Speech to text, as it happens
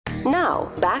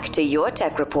Now, back to your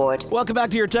Tech Report. Welcome back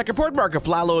to your Tech Report. Mark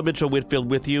Aflalo and Mitchell Whitfield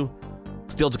with you.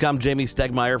 Still to come, Jamie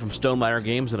Stegmaier from Stonemaier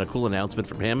Games and a cool announcement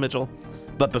from him, Mitchell.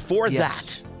 But before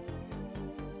that,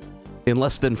 in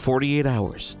less than 48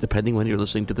 hours, depending when you're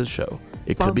listening to this show,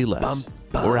 it could be less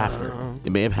or after.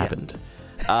 It may have happened.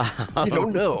 You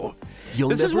don't know.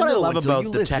 This is what I love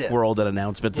about the tech world and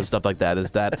announcements and stuff like that,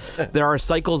 is that there are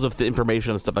cycles of the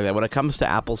information and stuff like that. When it comes to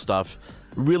Apple stuff,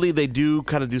 really they do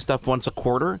kind of do stuff once a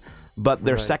quarter, but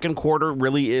their second quarter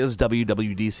really is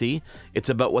WWDC. It's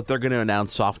about what they're going to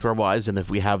announce software-wise, and if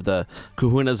we have the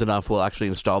kahunas enough, we'll actually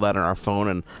install that on our phone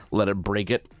and let it break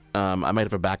it. I might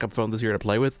have a backup phone this year to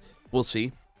play with. We'll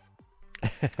see.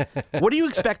 What are you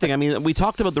expecting? I mean, we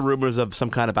talked about the rumors of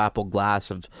some kind of Apple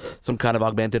Glass, of some kind of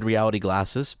augmented reality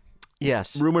glasses.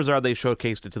 Yes. Rumors are they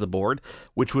showcased it to the board,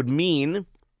 which would mean,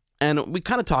 and we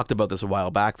kind of talked about this a while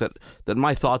back, that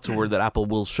my thoughts were that Apple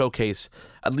will showcase,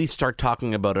 at least start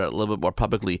talking about it a little bit more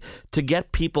publicly, to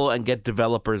get people and get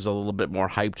developers a little bit more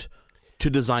hyped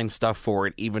to design stuff for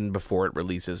it even before it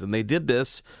releases. And they did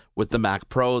this with the Mac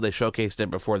Pro. They showcased it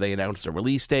before they announced a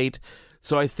release date.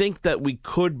 So I think that we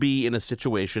could be in a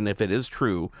situation, if it is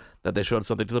true, that they showed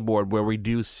something to the board where we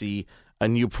do see a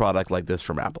new product like this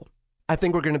from Apple. I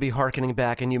think we're going to be hearkening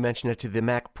back, and you mentioned it, to the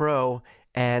Mac Pro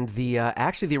and the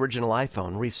actually the original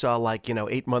iPhone. We saw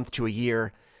 8 months to a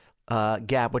year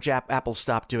gap, which Apple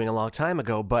stopped doing a long time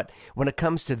ago. But when it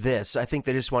comes to this, I think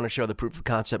they just want to show the proof of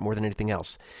concept more than anything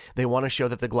else. They want to show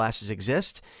that the glasses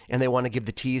exist, and they want to give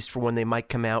the tease for when they might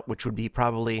come out, which would be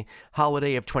probably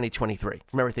holiday of 2023,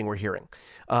 from everything we're hearing.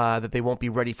 That they won't be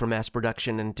ready for mass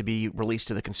production and to be released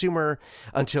to the consumer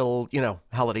until,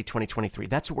 holiday 2023.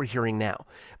 That's what we're hearing now.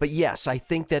 But yes, I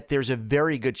think that there's a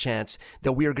very good chance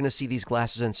that we are going to see these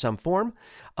glasses in some form.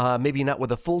 Maybe not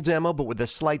with a full demo, but with a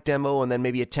slight demo, and then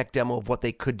maybe a tech demo of what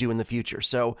they could do in the future.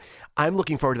 So I'm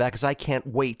looking forward to that because I can't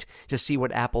wait to see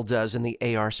what Apple does in the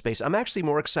AR space. I'm actually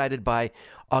more excited by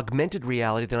augmented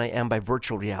reality than I am by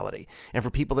virtual reality. And for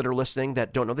people that are listening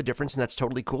that don't know the difference, and that's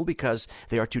totally cool because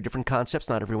they are two different concepts,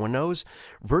 not everyone knows.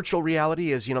 Virtual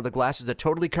reality is, the glasses that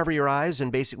totally cover your eyes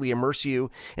and basically immerse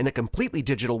you in a completely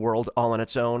digital world all on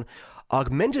its own.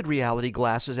 Augmented reality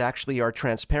glasses actually are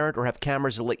transparent or have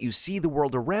cameras that let you see the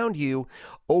world around you,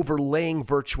 overlaying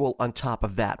virtual on top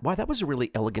of that. Wow, that was a really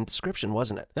elegant description,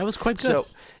 wasn't it? That was quite good.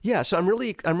 So I'm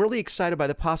really excited by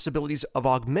the possibilities of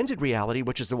augmented reality,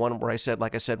 which is the one where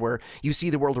where you see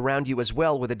the world around you as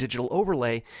well with a digital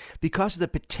overlay, because of the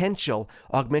potential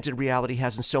augmented reality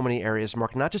has in so many areas,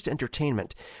 Mark, not just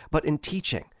entertainment, but in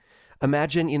teaching.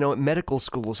 Imagine, medical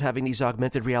schools having these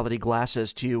augmented reality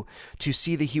glasses to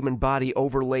see the human body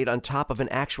overlaid on top of an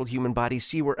actual human body.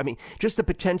 Just the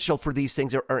potential for these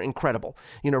things are incredible.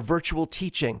 Virtual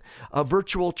teaching,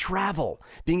 virtual travel,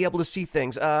 being able to see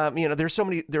things. There's so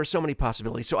many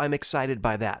possibilities. So I'm excited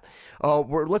by that.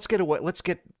 Let's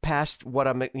get past what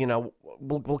I'm.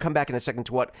 We'll come back in a second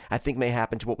to what I think may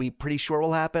happen, to what we pretty sure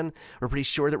will happen. We're pretty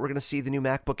sure that we're going to see the new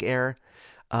MacBook Air.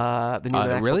 The new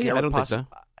MacBook really? Air. I don't think so.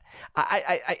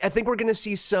 I think we're going to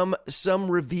see some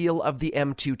reveal of the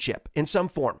M2 chip in some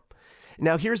form.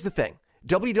 Now, here's the thing.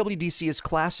 WWDC is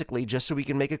classically, just so we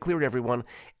can make it clear to everyone,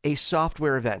 a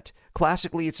software event.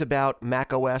 Classically, it's about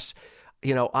Mac OS,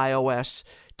 iOS,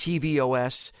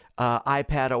 tvOS,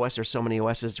 iPad OS. There's so many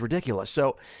OSs, it's ridiculous.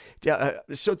 So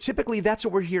typically, that's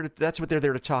what they're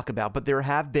there to talk about. But there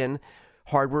have been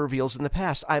hardware reveals in the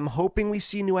past. I'm hoping we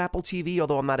see new Apple TV,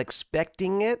 although I'm not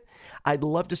expecting it. I'd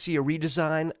love to see a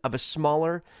redesign of a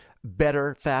smaller,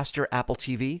 better, faster Apple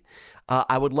TV.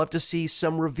 I would love to see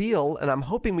some reveal, and I'm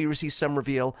hoping we receive some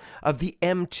reveal of the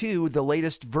M2, the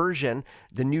latest version,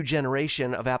 the new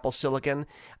generation of Apple Silicon.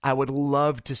 I would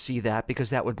love to see that, because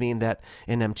that would mean that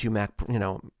an M2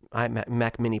 Mac,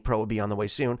 Mac Mini Pro would be on the way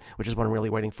soon, which is what I'm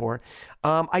really waiting for.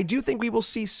 I do think we will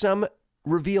see some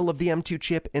reveal of the M2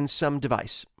 chip in some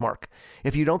device, Mark.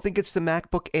 If you don't think it's the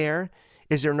MacBook Air,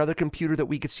 is there another computer that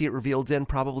we could see it revealed in?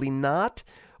 Probably not.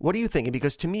 What are you thinking?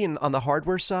 Because to me, on the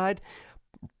hardware side,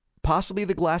 possibly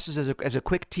the glasses as a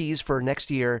quick tease for next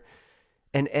year,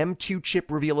 an M2 chip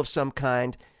reveal of some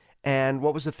kind, and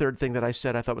what was the third thing that I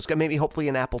said I thought was good? Maybe hopefully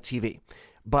an Apple TV.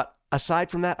 But aside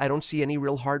from that, I don't see any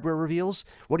real hardware reveals.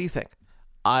 What do you think?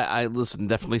 I listen,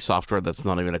 definitely software. That's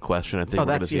not even a question. I think we're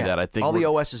going to see that. I think all the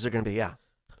OSs are going to be, yeah.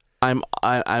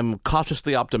 I'm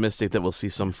cautiously optimistic that we'll see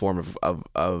some form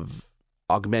of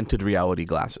augmented reality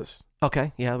glasses.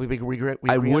 Okay, yeah, we agree.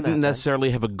 I wouldn't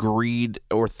necessarily have agreed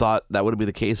or thought that would be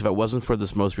the case if it wasn't for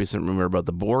this most recent rumor about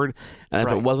the board, and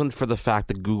if it wasn't for the fact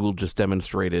that Google just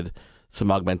demonstrated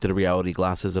some augmented reality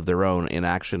glasses of their own in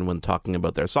action when talking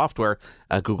about their software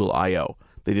at Google I/O.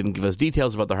 They didn't give us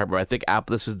details about the hardware. I think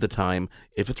Apple, this is the time,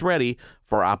 if it's ready,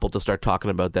 for Apple to start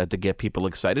talking about that to get people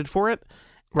excited for it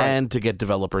and to get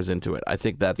developers into it. I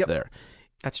think that's there.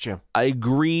 That's true. I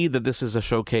agree that this is a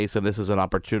showcase and this is an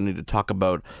opportunity to talk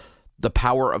about the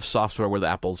power of software with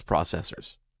Apple's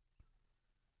processors.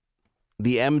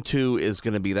 The M2 is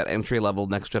going to be that entry-level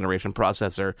next-generation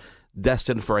processor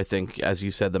destined for, I think, as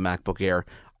you said, the MacBook Air.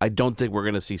 I don't think we're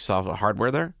going to see hardware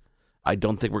there. I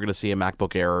don't think we're going to see a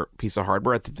MacBook Air piece of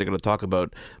hardware. I think they're going to talk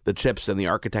about the chips and the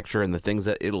architecture and the things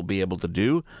that it'll be able to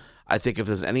do. I think if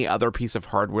there's any other piece of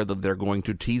hardware that they're going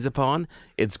to tease upon,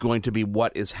 it's going to be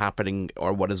what is happening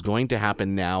or what is going to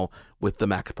happen now with the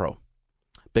Mac Pro.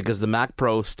 Because the Mac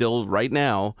Pro still, right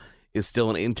now, is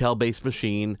still an Intel-based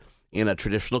machine in a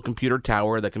traditional computer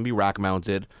tower that can be rack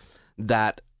mounted,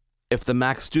 that if the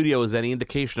Mac Studio is any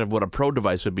indication of what a Pro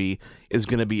device would be, is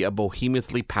going to be a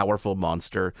behemothly powerful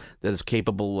monster that is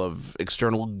capable of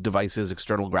external devices,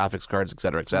 external graphics cards, et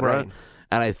cetera, et cetera. Right.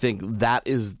 And I think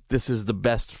this is the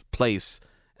best place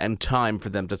and time for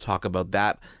them to talk about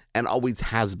that, and always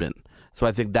has been. So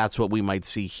I think that's what we might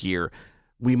see here.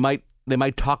 They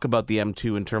might talk about the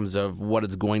M2 in terms of what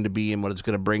it's going to be and what it's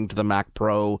going to bring to the Mac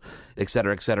Pro, et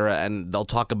cetera, and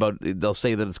they'll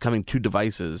say that it's coming to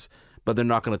devices, but they're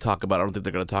not going to talk about, I don't think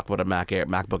they're going to talk about a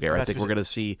MacBook Air. I think we're going to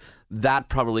see that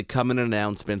probably come in an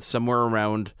announcement somewhere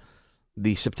around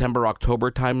the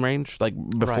September-October time range, like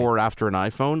before or after an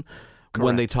iPhone,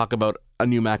 when they talk about a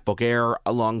new MacBook Air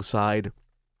alongside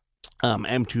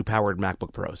M2-powered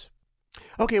MacBook Pros.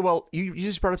 Okay, well, you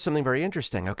just brought up something very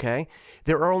interesting, okay?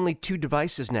 There are only 2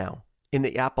 devices now in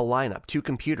the Apple lineup, 2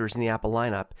 computers in the Apple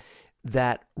lineup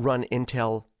that run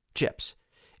Intel chips.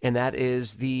 And that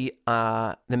is the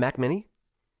Mac Mini.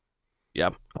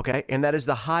 Yep. Okay, and that is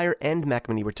the higher-end Mac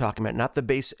Mini we're talking about, not the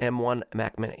base M1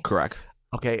 Mac Mini. Correct.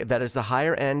 Okay, that is the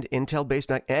higher-end Intel-based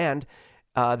Mac and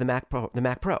the Mac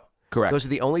Pro. Correct. Those are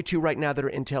the only 2 right now that are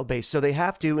Intel-based. So they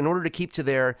have to, in order to keep to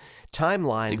their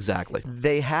timeline, exactly,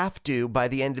 they have to, by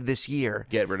the end of this year,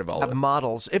 get rid of all of it.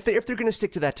 Models. If they're going to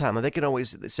stick to that timeline, they can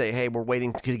always say, hey, we're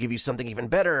waiting to give you something even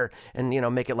better and,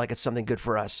 make it like it's something good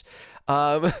for us.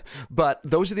 But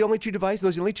those are the only 2 devices,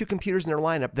 those are the only 2 computers in their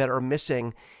lineup that are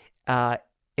missing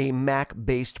a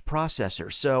Mac-based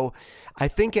processor. So I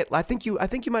think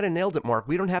you might have nailed it, Mark.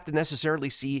 We don't have to necessarily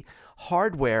see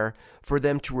hardware for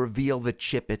them to reveal the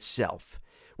chip itself,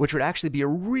 which would actually be a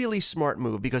really smart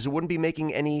move because it wouldn't be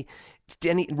making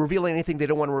revealing anything they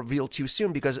don't want to reveal too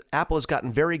soon, because Apple has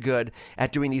gotten very good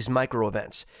at doing these micro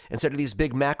events. Instead of these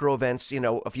big macro events,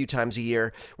 a few times a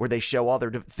year where they show all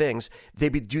their things, they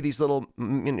do these little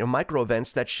micro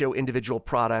events that show individual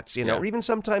products, or even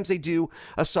sometimes they do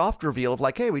a soft reveal of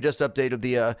like, hey, we just updated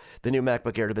the new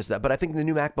MacBook Air to this, that. But I think the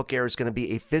new MacBook Air is going to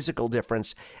be a physical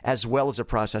difference as well as a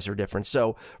processor difference.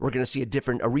 So we're going to see a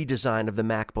redesign of the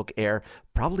MacBook Air,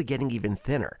 probably getting even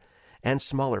thinner and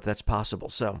smaller if that's possible.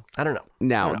 So I don't know.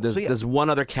 Now, there's one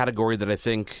other category that I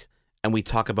think, and we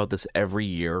talk about this every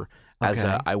year,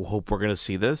 I hope we're going to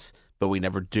see this, but we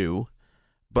never do.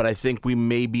 But I think we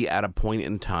may be at a point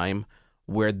in time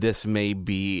where this may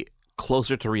be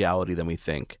closer to reality than we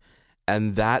think.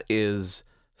 And that is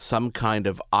some kind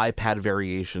of iPad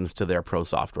variations to their Pro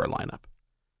software lineup.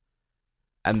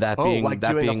 And that being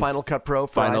a Final Cut Pro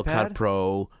for Final iPad? Cut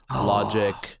Pro,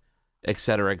 Logic, et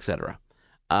cetera, et cetera.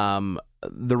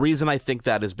 The reason I think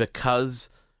that is because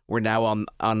we're now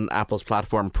on Apple's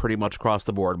platform pretty much across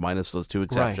the board, minus those 2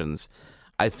 exceptions.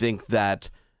 Right. I think that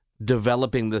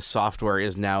developing this software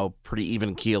is now pretty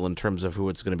even keel in terms of who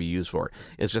it's going to be used for.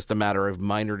 It's just a matter of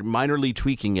minorly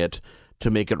tweaking it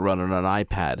to make it run on an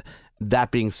iPad.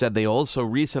 That being said, they also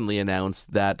recently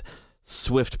announced that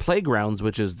Swift Playgrounds,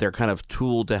 which is their kind of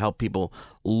tool to help people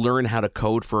learn how to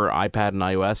code for iPad and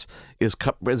iOS, is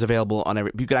available on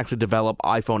every. You can actually develop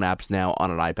iPhone apps now on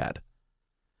an iPad.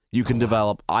 You can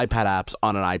develop iPad apps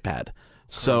on an iPad.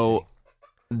 So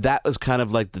that was kind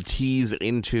of like the tease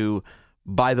into,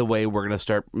 by the way, we're going to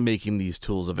start making these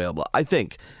tools available. I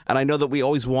think, and I know that we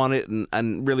always want it,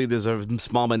 and really there's a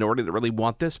small minority that really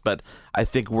want this, but I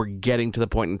think we're getting to the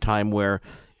point in time where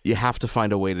you have to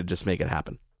find a way to just make it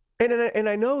happen. And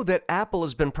I know that Apple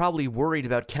has been probably worried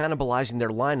about cannibalizing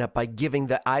their lineup by giving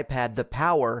the iPad the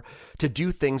power to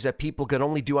do things that people could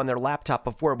only do on their laptop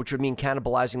before, which would mean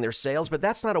cannibalizing their sales. But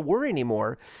that's not a worry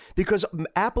anymore because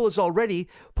Apple has already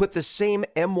put the same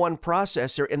M1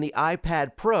 processor in the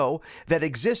iPad Pro that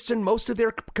exists in most of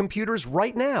their computers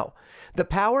right now. The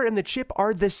power and the chip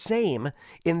are the same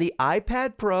in the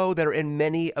iPad Pro that are in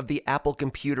many of the Apple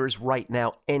computers right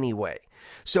now anyway.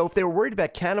 So if they were worried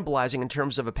about cannibalizing in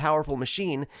terms of a powerful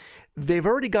machine, they've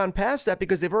already gone past that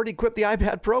because they've already equipped the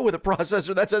iPad Pro with a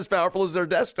processor that's as powerful as their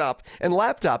desktop and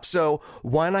laptop. So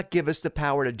why not give us the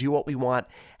power to do what we want,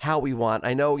 how we want?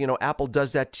 I know, Apple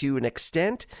does that to an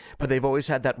extent, but they've always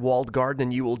had that walled garden,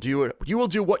 and you will do it. You will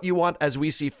do what you want as we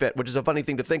see fit, which is a funny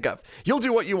thing to think of. You'll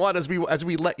do what you want as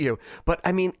we let you. But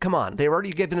I mean, come on, they've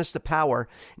already given us the power.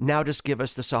 Now just give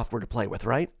us the software to play with,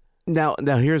 right? Now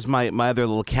here's my other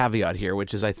little caveat here,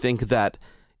 which is I think that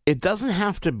it doesn't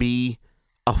have to be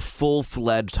a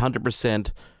full-fledged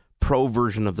 100% pro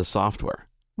version of the software.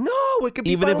 No, it could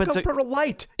be Even Final if it's Cut Pro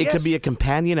Lite. It could be a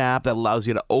companion app that allows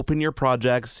you to open your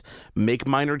projects, make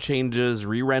minor changes,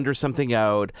 re-render something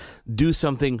out, do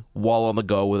something while on the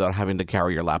go without having to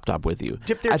carry your laptop with you.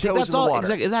 Dip their toes in the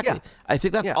water. Exactly. Yeah. I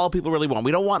think that's all people really want.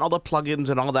 We don't want all the plugins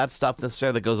and all that stuff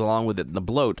necessarily that goes along with it and the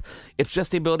bloat. It's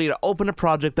just the ability to open a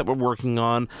project that we're working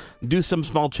on, do some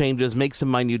small changes, make some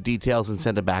minute details, and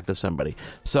send it back to somebody.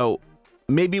 So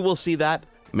maybe we'll see that.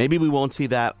 Maybe we won't see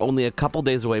that. Only a couple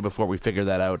days away before we figure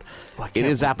that out. It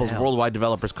is Apple's Worldwide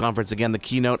Developers Conference. Again, the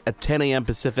keynote at 10 a.m.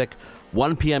 Pacific,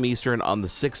 1 p.m. Eastern on the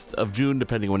 6th of June,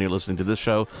 depending on when you're listening to this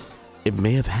show. It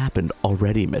may have happened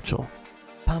already, Mitchell.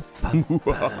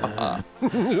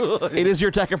 It is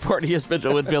your Tech Report. He is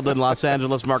Mitchell Whitfield in Los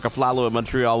Angeles, Marco Flalo in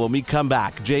Montreal. When we come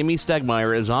back, Jamie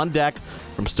Stegmaier is on deck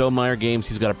from Stonemaier Games.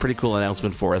 He's got a pretty cool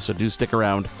announcement for us, so do stick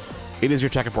around. It is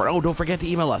Your Tech Report. Oh, don't forget to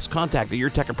email us,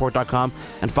 contact@yourtechreport.com,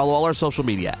 and follow all our social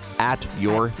media at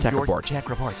Your Tech Report. Tech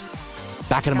Report.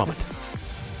 Back in a moment.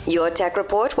 Your Tech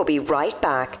Report will be right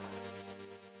back.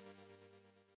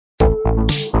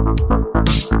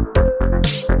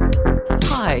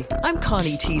 Hi, I'm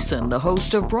Connie Thiessen, the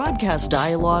host of Broadcast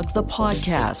Dialogue, the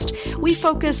podcast. We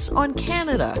focus on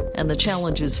Canada and the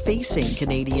challenges facing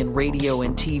Canadian radio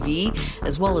and TV,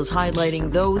 as well as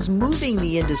highlighting those moving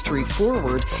the industry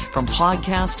forward from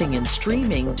podcasting and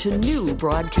streaming to new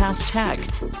broadcast tech.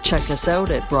 Check us out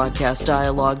at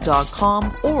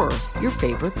broadcastdialogue.com or your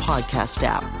favorite podcast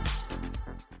app.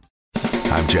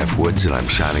 I'm Jeff Woods, and I'm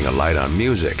shining a light on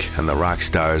music and the rock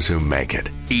stars who make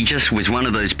it. He just was one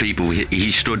of those people,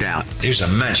 he stood out. He was a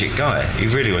magic guy. He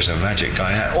really was a magic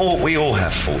guy. We all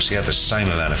have faults. He had the same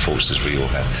amount of faults as we all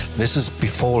had. This was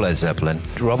before Led Zeppelin.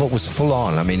 Robert was full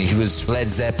on. I mean, he was Led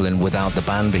Zeppelin without the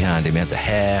band behind him. He had the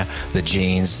hair, the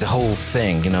jeans, the whole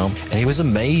thing, and he was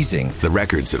amazing. The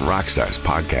Records and Rockstars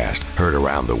podcast, heard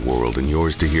around the world and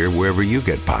yours to hear wherever you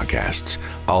get podcasts.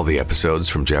 All the episodes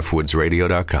from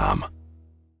JeffWoodsRadio.com.